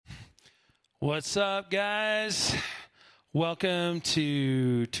What's up, guys? Welcome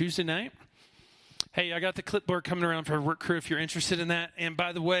to Tuesday night. Hey, I got the clipboard coming around for our work crew if you're interested in that. And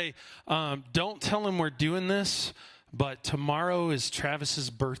by the way, don't tell him we're doing this, but tomorrow is Travis's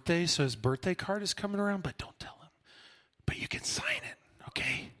birthday, so his birthday card is coming around, but don't tell him. But you can sign it,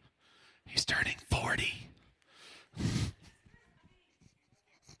 okay? He's turning 40.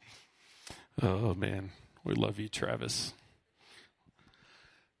 Oh, man. We love you, Travis.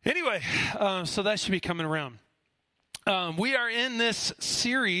 Anyway, so that should be coming around. We are in this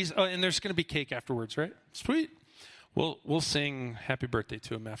series, and there's going to be cake afterwards, right? Sweet. We'll sing happy birthday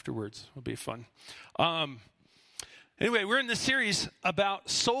to him afterwards. It'll be fun. Anyway, we're in this series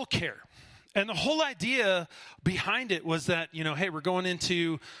about soul care. And the whole idea behind it was that, hey, we're going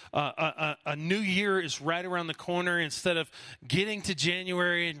into a new year is right around the corner. Instead of getting to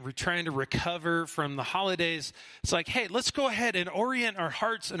January and we're trying to recover from the holidays, it's like, hey, let's go ahead and orient our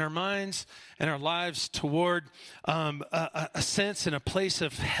hearts and our minds and our lives toward a sense and a place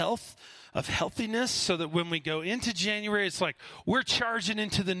of health, of healthiness, so that when we go into January, it's like we're charging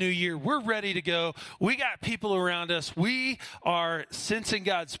into the new year. We're ready to go. We got people around us. We are sensing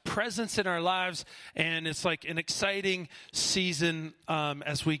God's presence in our lives, and it's like an exciting season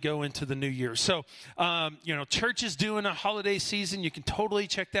as we go into the new year. So, church is doing a holiday season. You can totally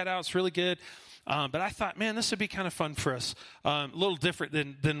check that out. It's really good. But I thought, man, this would be kind of fun for us. A little different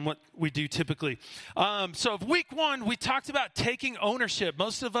than what we do typically. So week one, we talked about taking ownership.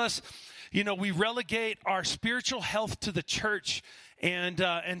 Most of us, we relegate our spiritual health to the church, and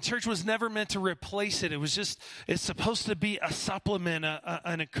church was never meant to replace it. It's supposed to be a supplement,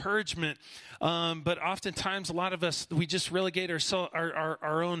 an encouragement. But oftentimes, a lot of us, we just relegate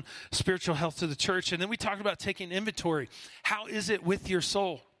our own spiritual health to the church. And then we talked about taking inventory. How is it with your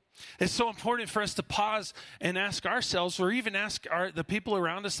soul? It's so important for us to pause and ask ourselves, or even ask the people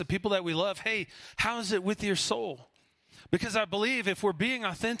around us, the people that we love, hey, how is it with your soul? Because I believe if we're being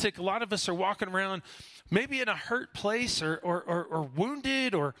authentic, a lot of us are walking around maybe in a hurt place or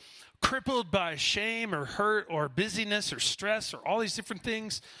wounded or crippled by shame or hurt or busyness or stress or all these different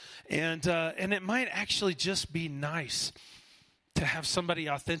things. And it might actually just be nice to have somebody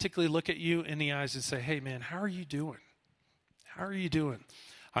authentically look at you in the eyes and say, hey, man, how are you doing? How are you doing?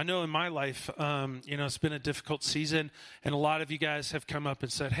 I know in my life, it's been a difficult season, and a lot of you guys have come up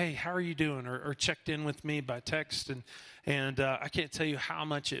and said, hey, how are you doing? Or checked in with me by text, and I can't tell you how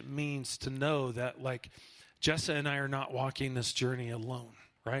much it means to know that, like, Jessa and I are not walking this journey alone,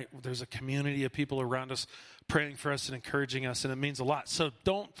 right? There's a community of people around us praying for us and encouraging us, and it means a lot. So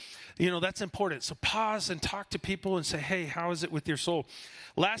that's important. So pause and talk to people and say, hey, how is it with your soul?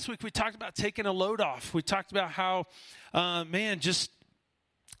 Last week, we talked about taking a load off. We talked about how, just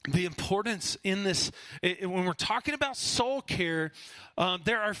the importance in this, when we're talking about soul care,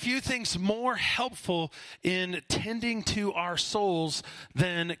 there are a few things more helpful in tending to our souls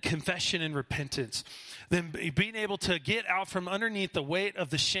than confession and repentance. Than being able to get out from underneath the weight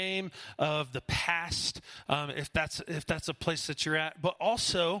of the shame of the past, if that's a place that you're at, but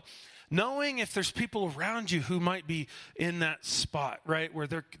also knowing if there's people around you who might be in that spot, right, where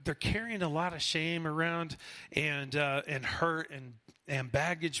they're carrying a lot of shame around and hurt and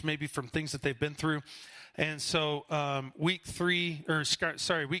baggage maybe from things that they've been through. And so week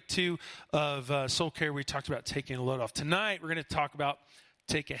 2 of soul care, we talked about taking a load off. Tonight, we're going to talk about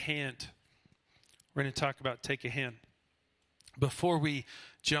take a hand. We're going to talk about take a hand. Before we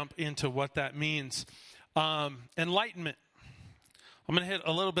jump into what that means, enlightenment. I'm going to hit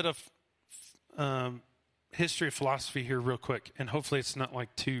a little bit of history of philosophy here real quick, and hopefully it's not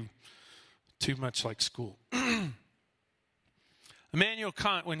like too much like school. Immanuel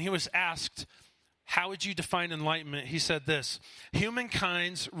Kant, when he was asked, how would you define enlightenment? He said this: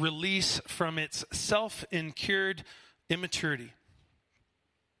 humankind's release from its self-incurred immaturity.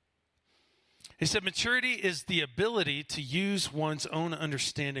 He said maturity is the ability to use one's own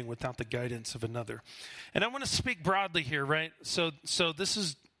understanding without the guidance of another. And I want to speak broadly here, right? So this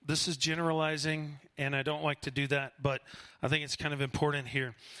is generalizing, and I don't like to do that, but I think it's kind of important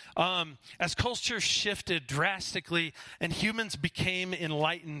here. As culture shifted drastically and humans became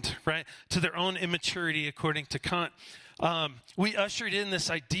enlightened, right, to their own immaturity, according to Kant, we ushered in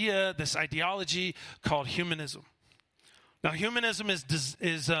this ideology called humanism. Now, humanism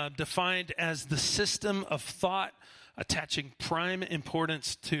is defined as the system of thought attaching prime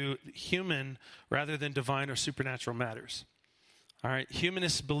importance to human rather than divine or supernatural matters. All right,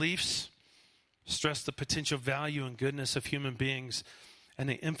 humanist beliefs stress the potential value and goodness of human beings, and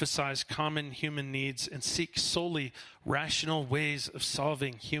they emphasize common human needs and seek solely rational ways of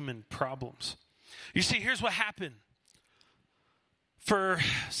solving human problems. You see, here's what happened. For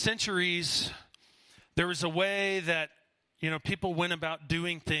centuries, there was a way that, people went about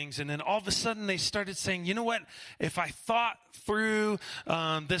doing things, and then all of a sudden they started saying, you know what, if I thought through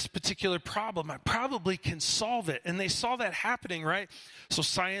this particular problem, I probably can solve it. And they saw that happening, right? So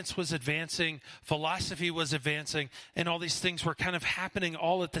science was advancing, philosophy was advancing, and all these things were kind of happening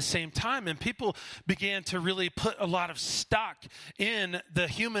all at the same time. And people began to really put a lot of stock in the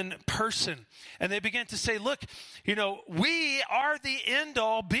human person. And they began to say, look, we are the end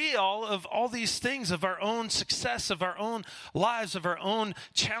all be all of all these things, of our own success, of our own lives, of our own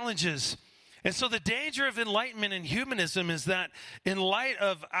challenges. And so the danger of enlightenment and humanism is that in light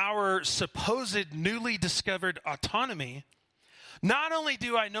of our supposed newly discovered autonomy, not only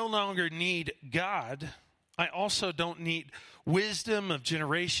do I no longer need God, I also don't need wisdom of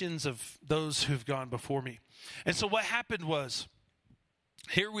generations of those who've gone before me. And so what happened was,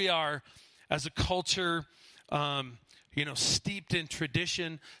 here we are as a culture, steeped in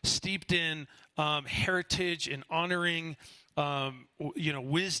tradition, steeped in heritage and honoring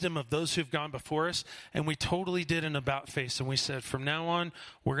wisdom of those who've gone before us. And we totally did an about face. And we said, from now on,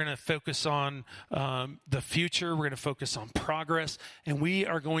 we're going to focus on the future. We're going to focus on progress. And we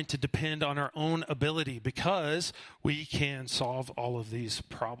are going to depend on our own ability, because we can solve all of these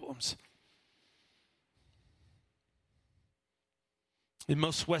problems. In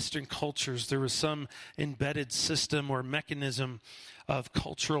most Western cultures, there was some embedded system or mechanism of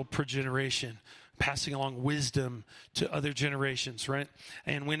cultural progeneration, passing along wisdom to other generations, right?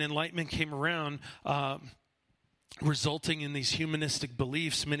 And when enlightenment came around, resulting in these humanistic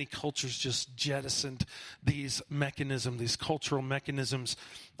beliefs, many cultures just jettisoned these mechanisms, these cultural mechanisms,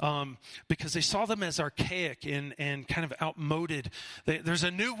 because they saw them as archaic and kind of outmoded. There's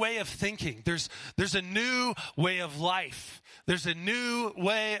a new way of thinking. There's a new way of life. There's a new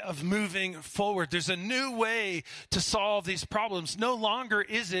way of moving forward. There's a new way to solve these problems. No longer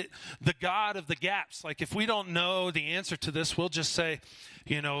is it the God of the gaps. Like, if we don't know the answer to this, we'll just say,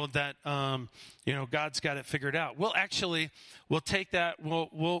 that God's got it figured out. We'll take that.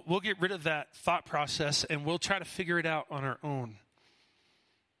 We'll get rid of that thought process, and we'll try to figure it out on our own.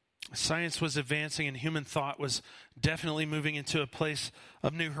 Science was advancing, and human thought was definitely moving into a place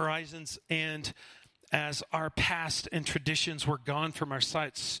of new horizons. And as our past and traditions were gone from our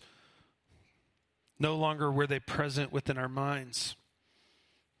sights, no longer were they present within our minds.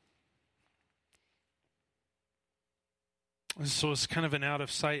 So it's kind of an out of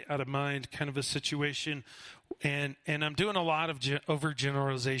sight, out of mind kind of a situation. And I'm doing a lot of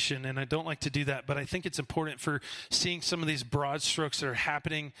overgeneralization, and I don't like to do that, but I think it's important for seeing some of these broad strokes that are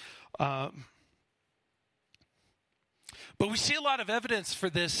happening. But we see a lot of evidence for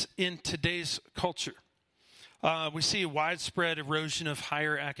this in today's culture. We see a widespread erosion of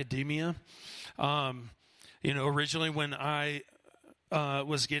higher academia. Originally when I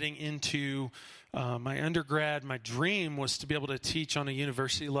was getting into my undergrad, my dream was to be able to teach on a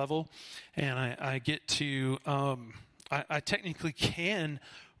university level, and I get to, I technically can,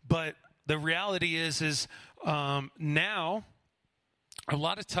 but the reality is now a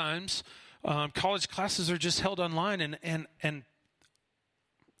lot of times college classes are just held online, and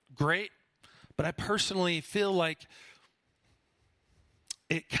great, but I personally feel like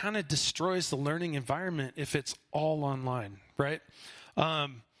it kind of destroys the learning environment if it's all online, right?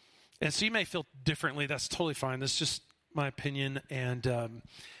 And so you may feel differently. That's totally fine. That's just my opinion.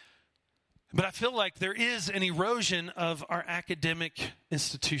 But I feel like there is an erosion of our academic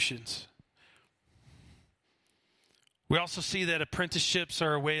institutions. We also see that apprenticeships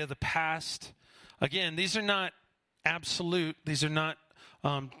are a way of the past. Again, these are not absolute. These are not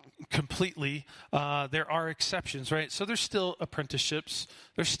completely. There are exceptions, right? So there's still apprenticeships.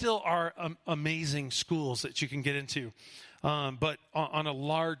 There still are amazing schools that you can get into. But on a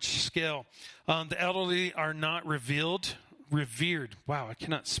large scale, the elderly are not revered. Wow, I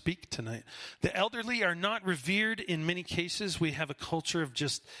cannot speak tonight. The elderly are not revered in many cases. We have a culture of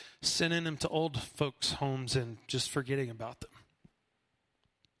just sending them to old folks' homes and just forgetting about them.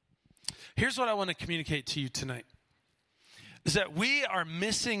 Here's what I want to communicate to you tonight, is that we are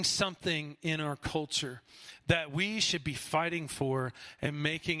missing something in our culture that we should be fighting for and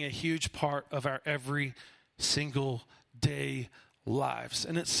making a huge part of our every single day lives.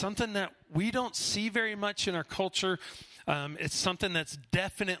 And it's something that we don't see very much in our culture. It's something that's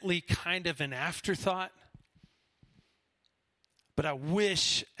definitely kind of an afterthought. But I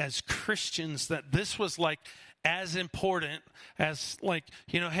wish as Christians that this was like as important as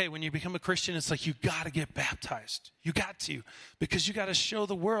hey, when you become a Christian, it's like you got to get baptized. You got to, because you got to show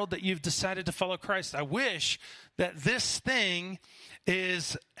the world that you've decided to follow Christ. I wish that this thing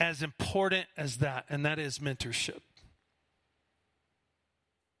is as important as that, and that is mentorship.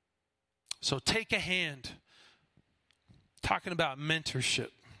 So take a hand. Talking about mentorship.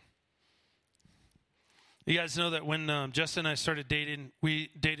 You guys know that when Justin and I started dating,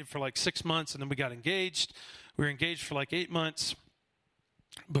 we dated for like 6 months and then we got engaged. We were engaged for like 8 months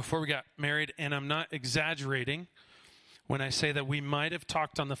before we got married. And I'm not exaggerating when I say that we might have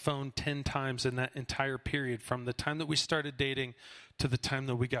talked on the phone 10 times in that entire period from the time that we started dating to the time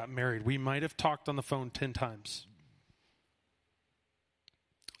that we got married. We might have talked on the phone 10 times.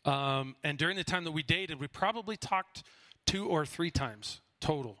 And during the time that we dated, we probably talked 2 or 3 times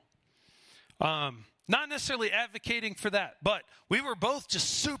total. Not necessarily advocating for that, but we were both just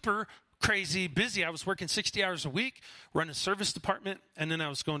super crazy busy. I was working 60 hours a week, running a service department, and then I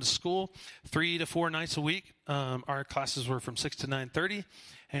was going to school 3 to 4 nights a week. Our classes were from 6 to 9:30,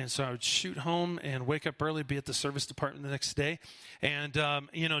 and so I would shoot home and wake up early, be at the service department the next day. And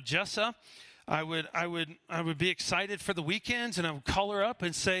Jessa, I would be excited for the weekends, and I would call her up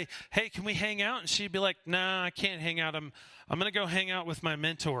and say, "Hey, can we hang out?" And she'd be like, "Nah, I can't hang out. I'm going to go hang out with my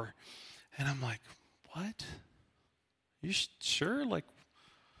mentor." And I'm like, "What? You sure? Like,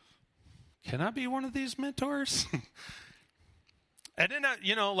 can I be one of these mentors?" And then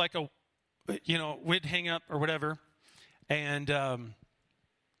we'd hang up or whatever, and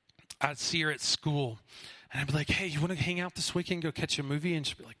I'd see her at school, and I'd be like, "Hey, you want to hang out this weekend? Go catch a movie?" And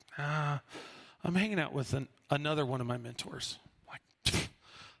she'd be like, "Nah, I'm hanging out with another one of my mentors." I'm like,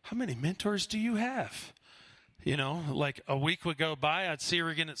 how many mentors do you have? Like a week would go by, I'd see her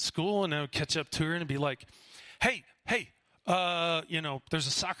again at school, and I would catch up to her and be like, hey, there's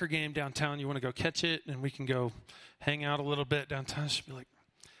a soccer game downtown. You want to go catch it? And we can go hang out a little bit downtown. She'd be like,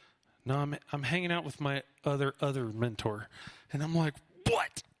 "No, I'm hanging out with my other mentor." And I'm like,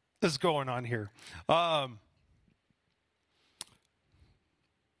 what is going on here?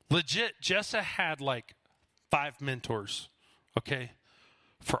 Legit, Jessa had like 5 mentors, okay,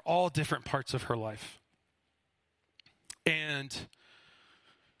 for all different parts of her life. And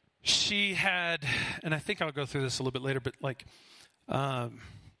she had, and I think I'll go through this a little bit later, but like, let's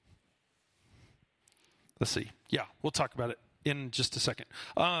see. Yeah, we'll talk about it in just a second.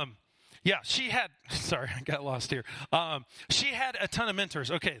 She had, sorry, I got lost here. She had a ton of mentors.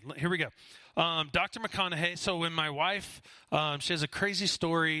 Okay, here we go. Dr. McConaughey. So when my wife, she has a crazy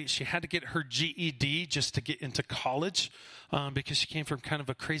story. She had to get her GED just to get into college because she came from kind of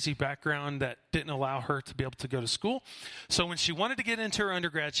a crazy background that didn't allow her to be able to go to school. So when she wanted to get into her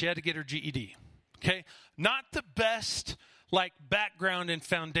undergrad, she had to get her GED. Okay, not the best like background and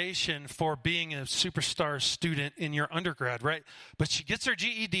foundation for being a superstar student in your undergrad, right? But she gets her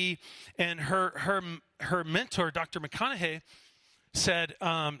GED, and her mentor, Dr. McConaughey, said,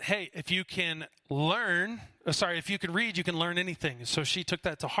 "Hey, if you can read, you can learn anything." So she took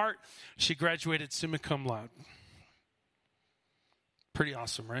that to heart. She graduated summa cum laude. Pretty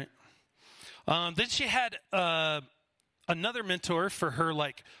awesome, right? Then she had another mentor for her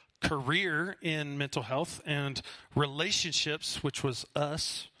like career in mental health and relationships, which was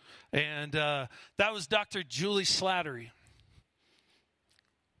us. And that was Dr. Julie Slattery.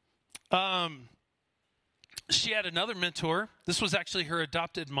 She had another mentor. This was actually her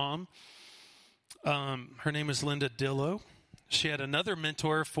adopted mom. Her name is Linda Dillow. She had another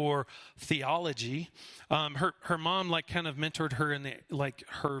mentor for theology. Her mom like kind of mentored her in the like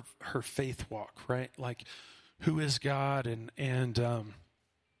her faith walk, right? Like, who is God and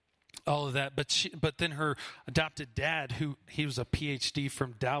all of that. But then her adopted dad, he was a PhD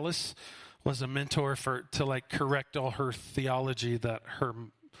from Dallas, was a mentor to like correct all her theology that her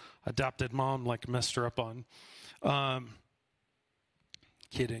adopted mom like messed her up on.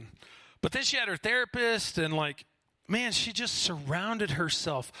 Kidding. But then she had her therapist, and like, man, she just surrounded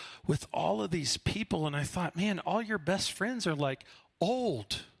herself with all of these people. And I thought, man, all your best friends are like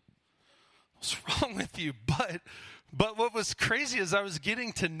old. What's wrong with you? But what was crazy is I was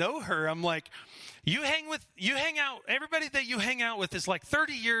getting to know her. I'm like, you hang out, everybody that you hang out with is like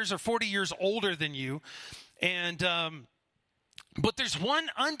 30 years or 40 years older than you. And, but there's one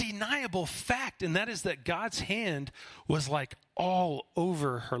undeniable fact, and that is that God's hand was like all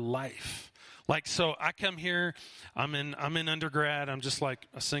over her life. Like, so I come here, I'm in undergrad. I'm just like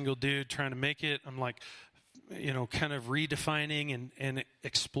a single dude trying to make it. I'm like, kind of redefining and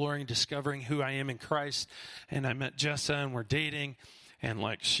exploring, discovering who I am in Christ. And I met Jessa, and we're dating, and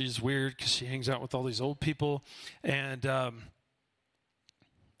like, she's weird because she hangs out with all these old people. And,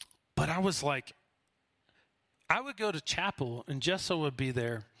 but I was like, I would go to chapel, and Jessa would be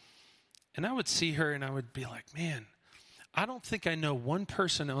there, and I would see her, and I would be like, man, I don't think I know one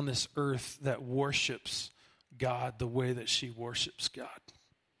person on this earth that worships God the way that she worships God.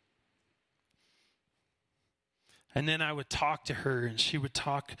 And then I would talk to her, and she would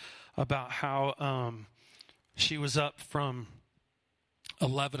talk about how she was up from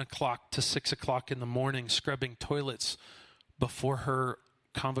 11 o'clock to 6 o'clock in the morning scrubbing toilets before her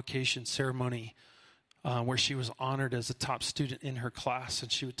convocation ceremony, where she was honored as a top student in her class.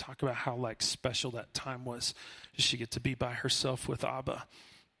 And she would talk about how like special that time was. She get to be by herself with Abba.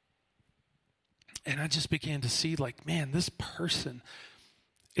 And I just began to see like, man, this person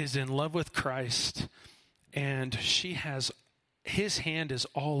is in love with Christ, and his hand is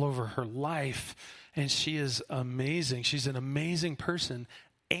all over her life, and she is amazing. She's an amazing person,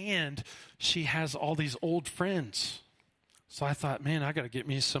 and she has all these old friends. So I thought, man, I got to get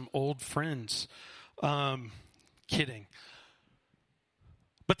me some old friends. Kidding.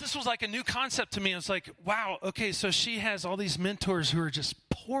 But this was like a new concept to me. I was like, wow, okay, so she has all these mentors who are just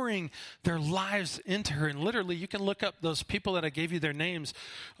pouring their lives into her. And literally, you can look up those people that I gave you their names.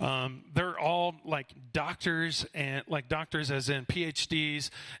 They're all like doctors, and like doctors as in PhDs,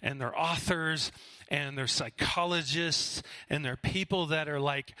 and they're authors, and they're psychologists, and they're people that are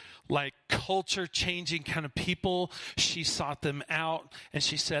like culture-changing kind of people. She sought them out, and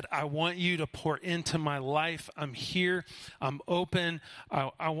she said, I want you to pour into my life. I'm here. I'm open.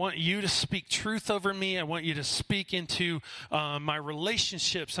 I want you to speak truth over me. I want you to speak into my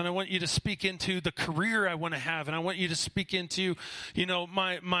relationships, and I want you to speak into the career I want to have, and I want you to speak into,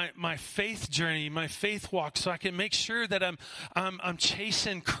 my faith journey, my faith walk, so I can make sure that I'm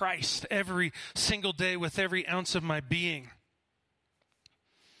chasing Christ every single day with every ounce of my being.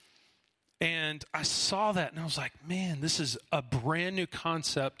 And I saw that, and I was like, man, this is a brand new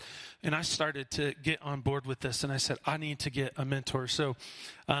concept. And I started to get on board with this, and I said, I need to get a mentor. So,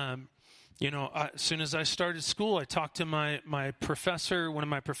 as soon as I started school, I talked to my professor, one of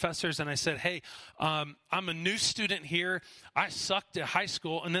my professors, and I said, hey, I'm a new student here. I sucked at high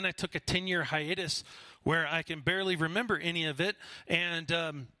school, and then I took a 10-year hiatus where I can barely remember any of it. And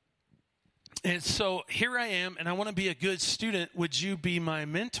so here I am, and I want to be a good student. Would you be my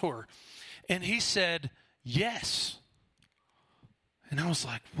mentor? And he said, yes. And I was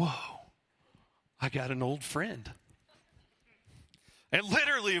like, whoa, I got an old friend. And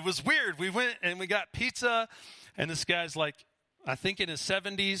literally, it was weird. We went and we got pizza, and this guy's like, I think in his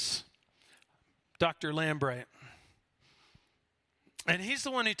 70s, Dr. Lambright. And he's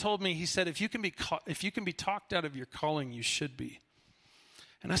the one who told me, he said, if you can be talked out of your calling, you should be.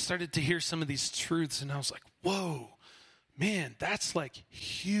 And I started to hear some of these truths, and I was like, whoa, man, that's like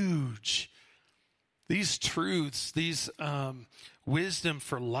huge. These truths, these wisdom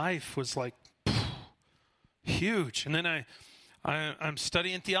for life was like huge. And then I'm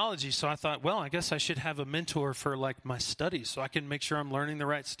studying theology, so I thought, well, I guess I should have a mentor for like my studies so I can make sure I'm learning the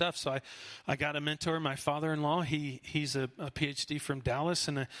right stuff. So I got a mentor, my father-in-law. He's a PhD from Dallas,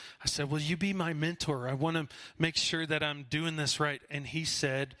 and I said, will you be my mentor? I want to make sure that I'm doing this right. And he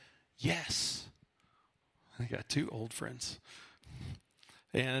said, yes. I got two old friends.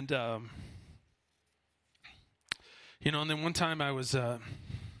 And, and then one time I was,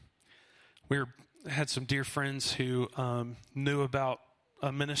 had some dear friends who knew about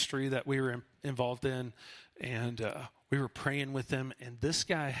a ministry that we were involved in, and we were praying with them, and this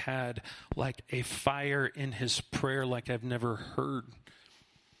guy had like a fire in his prayer like I've never heard.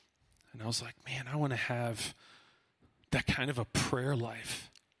 And I was like, man, I want to have that kind of a prayer life.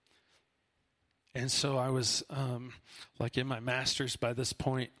 And so I was like in my master's by this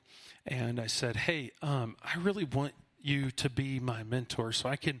point, and I said, hey, I really want you to be my mentor so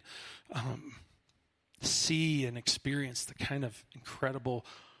I can see and experience the kind of incredible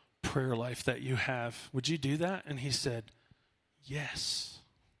prayer life that you have. Would you do that? And he said, yes.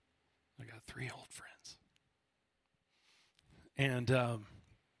 I got 3 old friends. And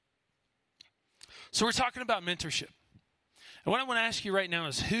so we're talking about mentorship. And what I want to ask you right now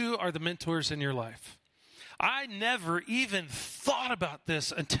is, who are the mentors in your life? I never even thought about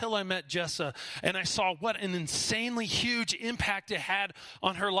this until I met Jessa, and I saw what an insanely huge impact it had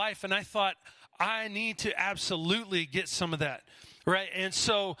on her life. And I thought, I need to absolutely get some of that, right? And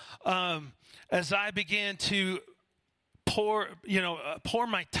so as I began to pour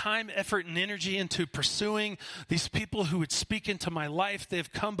my time, effort, and energy into pursuing these people who would speak into my life.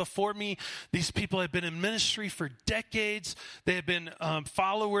 They've come before me. These people have been in ministry for decades. They have been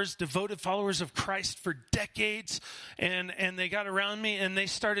devoted followers of Christ for decades. And they got around me and they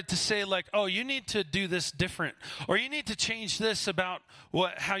started to say like, oh, you need to do this different, or you need to change this about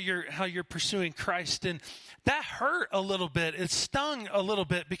how you're pursuing Christ. And that hurt a little bit. It stung a little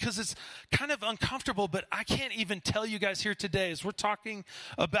bit because it's kind of uncomfortable, but I can't even tell you guys here today, as we're talking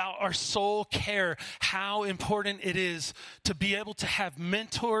about our soul care, how important it is to be able to have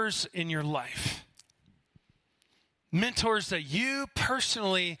mentors in your life. Mentors that you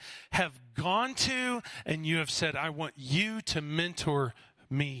personally have gone to and you have said, I want you to mentor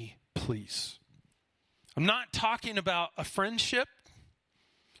me, please. I'm not talking about a friendship,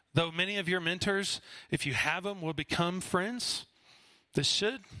 though many of your mentors, if you have them, will become friends. This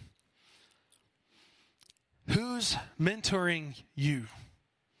should. Who's mentoring you?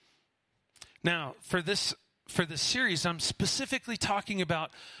 Now, for this series, I'm specifically talking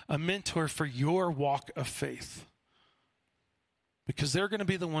about a mentor for your walk of faith. Because they're going to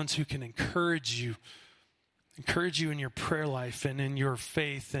be the ones who can encourage you in your prayer life and in your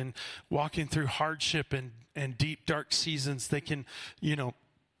faith and walking through hardship and deep, dark seasons. They can,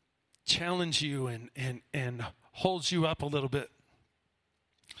 challenge you and hold you up a little bit.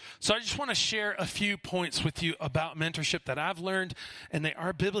 So I just want to share a few points with you about mentorship that I've learned, and they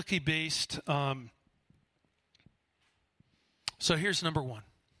are biblically based. So here's number one.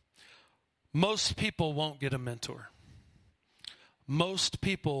 Most people won't get a mentor. Most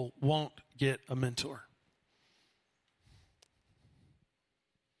people won't get a mentor.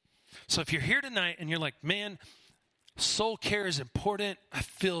 So if you're here tonight and you're like, man, soul care is important. I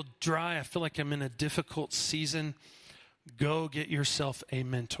feel dry. I feel like I'm in a difficult season. Go get yourself a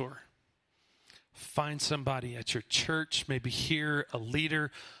mentor. Find somebody at your church, maybe here, a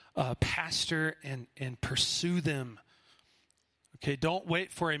leader, a pastor, and pursue them. Okay, don't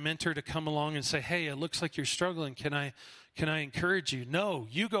wait for a mentor to come along and say, hey, it looks like you're struggling. Can I encourage you? No,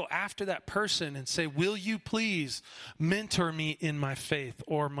 you go after that person and say, will you please mentor me in my faith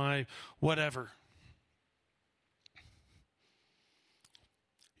or my whatever?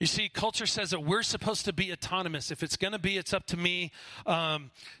 You see, culture says that we're supposed to be autonomous. If it's going to be, it's up to me.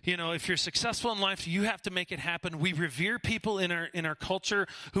 If you're successful in life, you have to make it happen. We revere people in our culture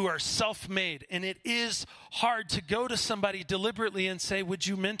who are self-made. And it is hard to go to somebody deliberately and say, would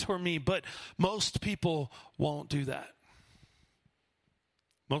you mentor me? But most people won't do that.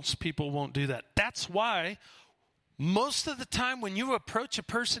 Most people won't do that. That's why most of the time when you approach a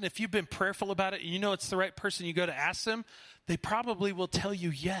person, if you've been prayerful about it and you know it's the right person, you go to ask them, they probably will tell you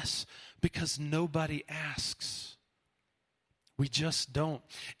yes, because nobody asks. We just don't.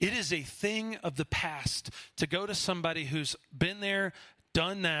 It is a thing of the past to go to somebody who's been there,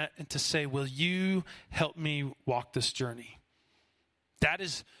 done that, and to say, will you help me walk this journey?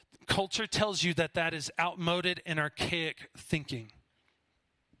 Culture tells you that is outmoded and archaic thinking.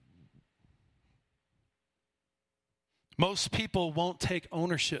 Most people won't take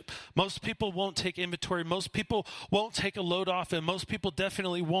ownership. Most people won't take inventory. Most people won't take a load off, and most people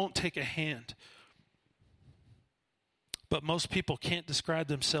definitely won't take a hand. But most people can't describe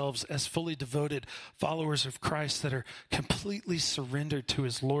themselves as fully devoted followers of Christ that are completely surrendered to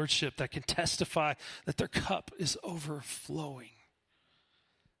his lordship, that can testify that their cup is overflowing.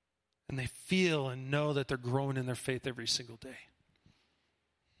 And they feel and know that they're growing in their faith every single day.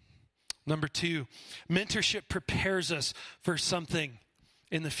 Number two, mentorship prepares us for something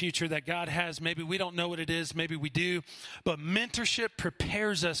in the future that God has. Maybe we don't know what it is. Maybe we do. But mentorship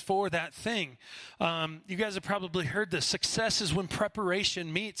prepares us for that thing. You guys have probably heard this. Success is when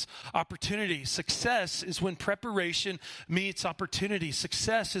preparation meets opportunity. Success is when preparation meets opportunity.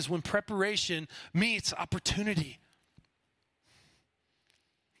 Success is when preparation meets opportunity.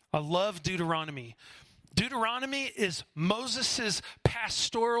 I love Deuteronomy. Deuteronomy is Moses'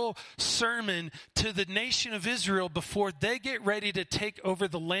 pastoral sermon to the nation of Israel before they get ready to take over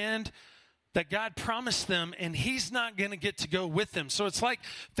the land that God promised them, and he's not going to get to go with them. So it's like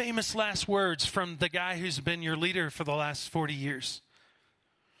famous last words from the guy who's been your leader for the last 40 years.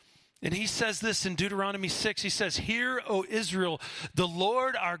 And he says this in Deuteronomy 6. He says, "Hear, O Israel, the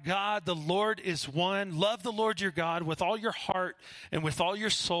Lord our God, the Lord is one. Love the Lord your God with all your heart and with all your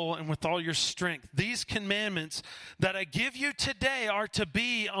soul and with all your strength. These commandments that I give you today are to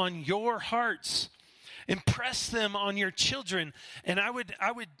be on your hearts. Impress them on your children." And I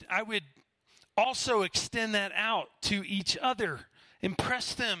would also extend that out to each other.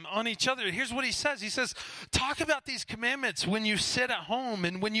 Impress them on each other. Here's what he says. He says, talk about these commandments when you sit at home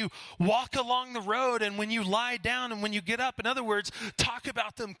and when you walk along the road and when you lie down and when you get up. In other words, talk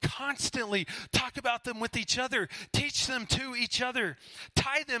about them constantly. Talk about them with each other. Teach them to each other.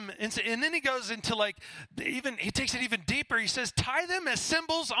 Tie them. And then he goes into he takes it even deeper. He says, tie them as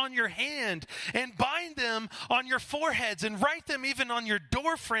symbols on your hand and bind them on your foreheads and write them even on your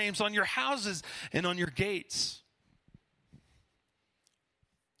door frames, on your houses, and on your gates.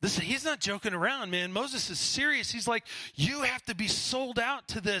 He's not joking around, man. Moses is serious. He's like, you have to be sold out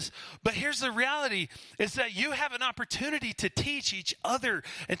to this. But here's the reality, is that you have an opportunity to teach each other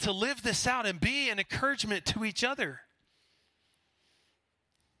and to live this out and be an encouragement to each other.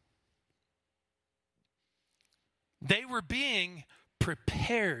 They were being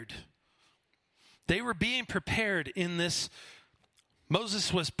prepared. They were being prepared in this.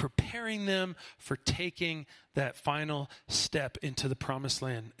 Moses was preparing them for taking that final step into the promised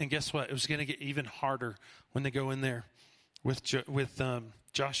land. And guess what? It was going to get even harder when they go in there with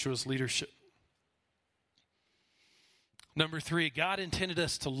Joshua's leadership. Number 3, God intended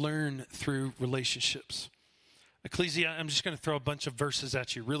us to learn through relationships. Ecclesiastes, I'm just going to throw a bunch of verses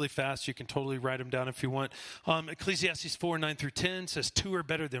at you really fast. You can totally write them down if you want. Ecclesiastes 4:9-10 says, 2 are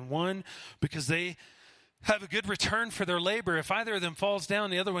better than 1 because they have a good return for their labor. If either of them falls down,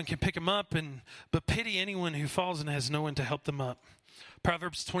 the other one can pick them up. But pity anyone who falls and has no one to help them up.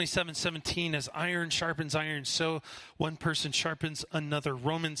 Proverbs 27:17, as iron sharpens iron, so one person sharpens another.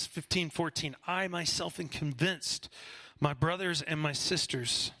 Romans 15:14, I myself am convinced, my brothers and my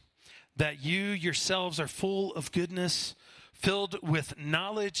sisters, that you yourselves are full of goodness, filled with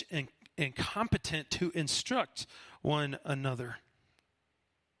knowledge and competent to instruct one another.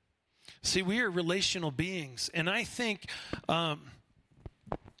 See, we are relational beings, and I think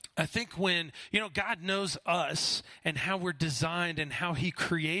when, God knows us and how we're designed and how he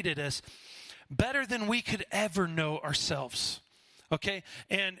created us better than we could ever know ourselves. Okay?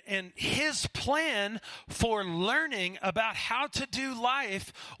 And his plan for learning about how to do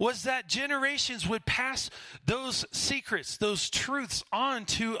life was that generations would pass those secrets, those truths on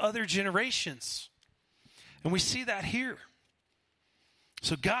to other generations. And we see that here.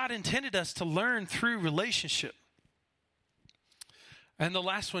 So God intended us to learn through relationship. And the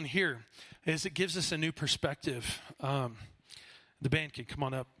last one here is it gives us a new perspective. The band can come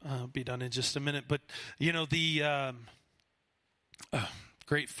on up. I'll be done in just a minute. But, a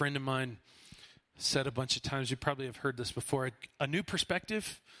great friend of mine said a bunch of times, you probably have heard this before, a new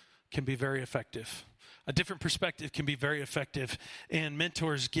perspective can be very effective. A different perspective can be very effective. And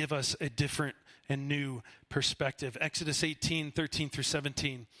mentors give us a different and new perspective. Exodus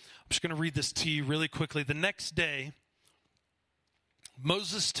 18:13-17. I'm just going to read this to you really quickly. The next day,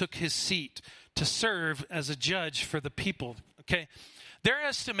 Moses took his seat to serve as a judge for the people. Okay, there are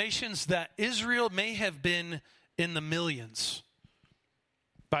estimations that Israel may have been in the millions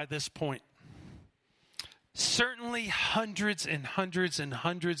by this point. Certainly hundreds and hundreds and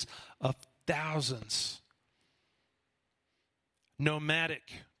hundreds of thousands.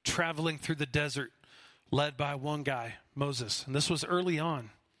 Nomadic, traveling through the desert, led by one guy, Moses. And this was early on.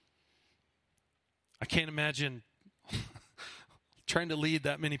 I can't imagine trying to lead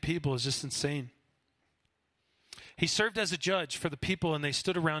that many people is just insane. He served as a judge for the people, and they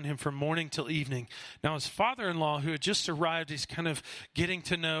stood around him from morning till evening. Now, his father-in-law, who had just arrived, he's kind of getting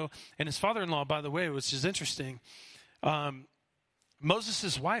to know. And his father-in-law, by the way, which is interesting,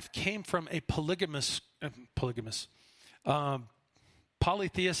 Moses' wife came from a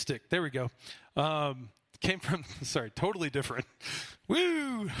polytheistic, there we go. Came from, totally different.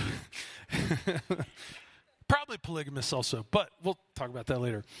 Woo! Probably polygamous also, but we'll talk about that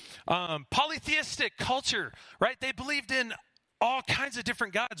later. Polytheistic culture, right? They believed in all kinds of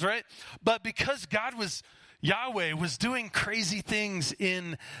different gods, right? But because Yahweh was doing crazy things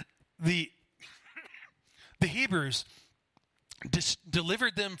in the Hebrews,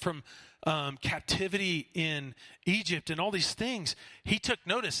 delivered them from captivity in Egypt and all these things, he took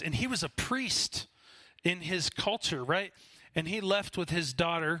notice, and he was a priest in his culture, right? And he left with his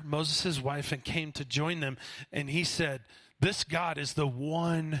daughter, Moses' wife, and came to join them. And he said, this God is the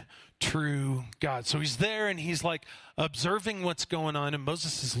one true God. So he's there and he's like observing what's going on. And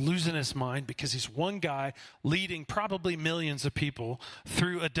Moses is losing his mind because he's one guy leading probably millions of people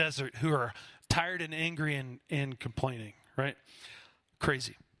through a desert who are tired and angry and complaining, right?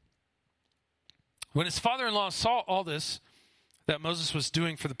 Crazy. When his father-in-law saw all this that Moses was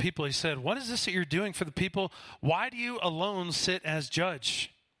doing for the people, he said, what is this that you're doing for the people? Why do you alone sit as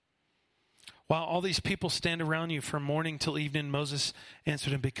judge? While all these people stand around you from morning till evening, Moses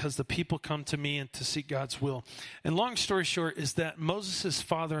answered him, because the people come to me and to seek God's will. And long story short is that Moses'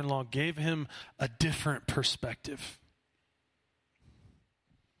 father-in-law gave him a different perspective.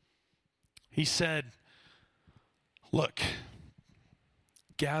 He said, look,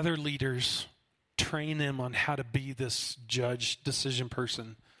 gather leaders, train them on how to be this judge, decision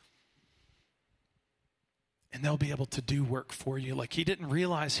person, and they'll be able to do work for you. Like, he didn't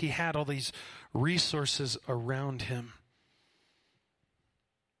realize he had all these resources around him.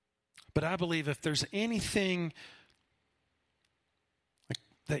 But I believe if there's anything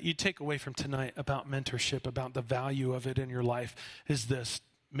that you take away from tonight about mentorship, about the value of it in your life, is this: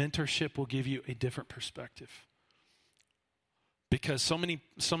 mentorship will give you a different perspective. Because so many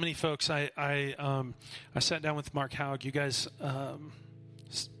folks, I sat down with Mark Haug. You guys,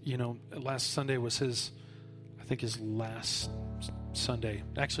 last Sunday was his think his last Sunday.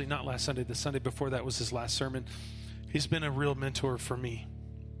 Actually, not last Sunday. The Sunday before that was his last sermon. He's been a real mentor for me.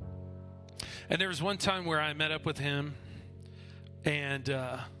 And there was one time where I met up with him, and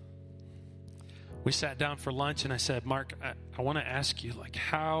we sat down for lunch, and I said, Mark, I want to ask you, like,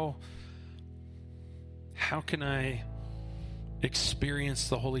 how can I experience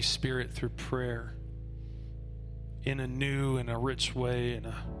the Holy Spirit through prayer in a new and a rich way?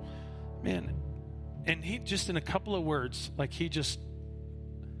 And he just, in a couple of words, like, he just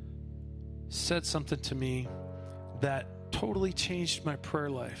said something to me that totally changed my prayer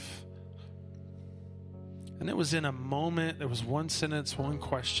life. And it was in a moment. There was one sentence, one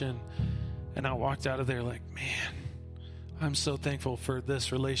question, and I walked out of there like, man, I'm so thankful for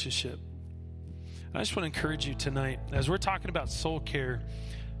this relationship. I just want to encourage you tonight, as we're talking about soul care,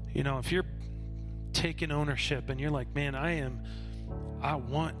 if you're taking ownership and you're like, man, I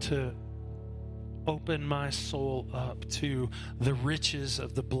want to open my soul up to the riches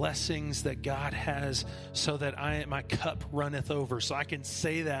of the blessings that God has, so that my cup runneth over. So I can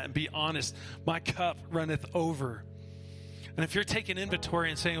say that and be honest, my cup runneth over. And if you're taking inventory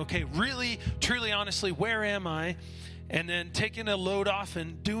and saying, okay, really, truly, honestly, where am I? And then taking a load off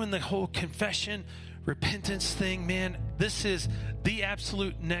and doing the whole confession, repentance thing, man, this is the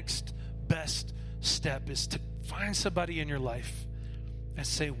absolute next best step, is to find somebody in your life and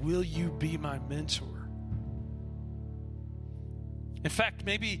say, will you be my mentor? In fact,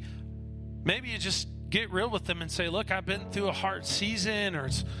 maybe you just get real with them and say, look, I've been through a hard season, or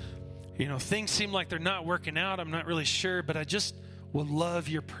it's, things seem like they're not working out. I'm not really sure, but I just would love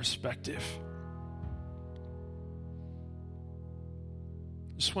your perspective.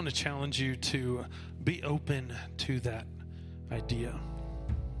 I just want to challenge you to be open to that idea.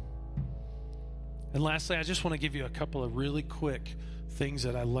 And lastly, I just want to give you a couple of really quick things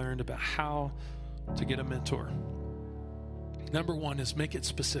that I learned about how to get a mentor. Number one is make it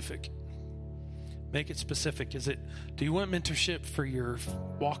specific. Make it specific. Do you want mentorship for your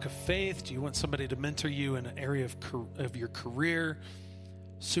walk of faith? Do you want somebody to mentor you in an area of your career?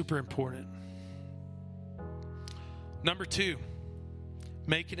 Super important. Number two,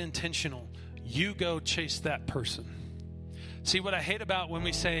 make it intentional. You go chase that person. See, what I hate about when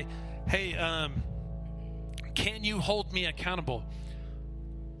we say, hey, can you hold me accountable?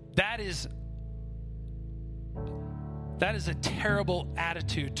 That is a terrible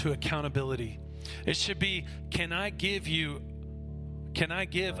attitude to accountability. It should be, can I give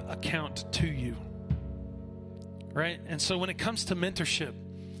account to you? Right? And so when it comes to mentorship,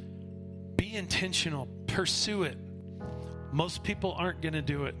 be intentional, pursue it. Most people aren't going to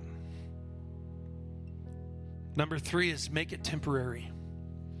do it. Number three is make it temporary.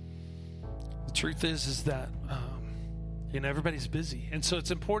 The truth is that everybody's busy, and so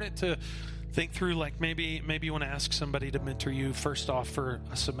it's important to think through, like, maybe you want to ask somebody to mentor you first off for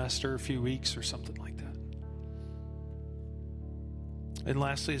a semester, a few weeks, or something like that. And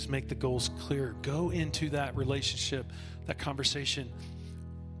lastly is make the goals clear. Go into that relationship, that conversation,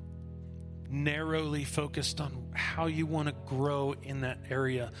 narrowly focused on how you want to grow in that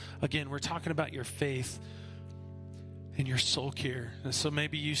area. Again, we're talking about your faith and your soul care. And so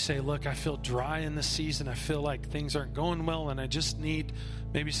maybe you say, look, I feel dry in this season. I feel like things aren't going well, and I just need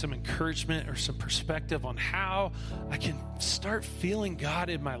maybe some encouragement or some perspective on how I can start feeling God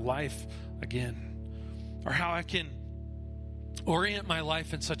in my life again, or how I can orient my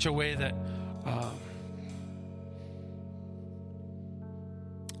life in such a way that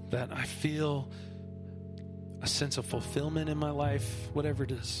that I feel a sense of fulfillment in my life, whatever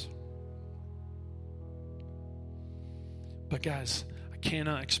it is. But guys, I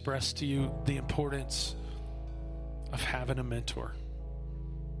cannot express to you the importance of having a mentor.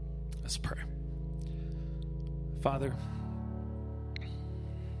 Let's pray. Father,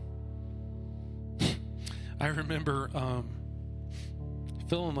 I remember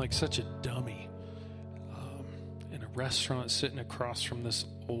feeling like such a dummy in a restaurant sitting across from this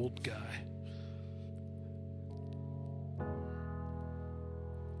old guy.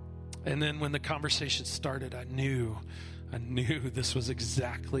 And then when the conversation started, I knew this was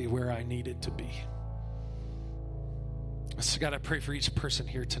exactly where I needed to be. So God, I pray for each person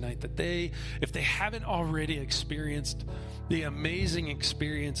here tonight that if they haven't already experienced the amazing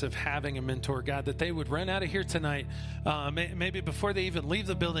experience of having a mentor, God, that they would run out of here tonight, maybe before they even leave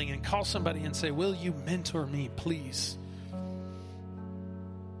the building, and call somebody and say, will you mentor me, please?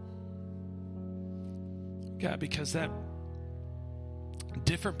 God, because that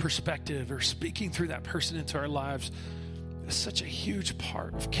different perspective, or speaking through that person into our lives, is such a huge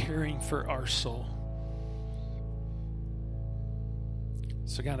part of caring for our soul.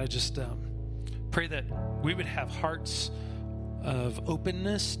 So God, I just Pray that we would have hearts of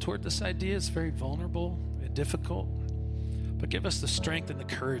openness toward this idea. It's very vulnerable and difficult. But give us the strength and the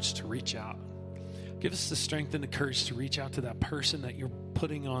courage to reach out. Give us the strength and the courage to reach out to that person that you're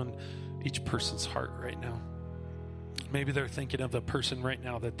putting on each person's heart right now. Maybe they're thinking of a person right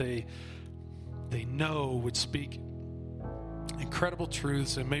now that they know would speak incredible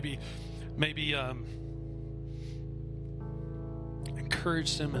truths, and maybe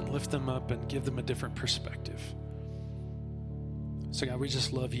encourage them and lift them up and give them a different perspective. So God, we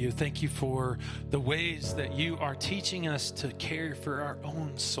just love you. Thank you for the ways that you are teaching us to care for our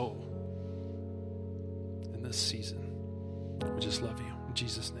own soul in this season. We just love you. In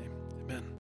Jesus' name, amen.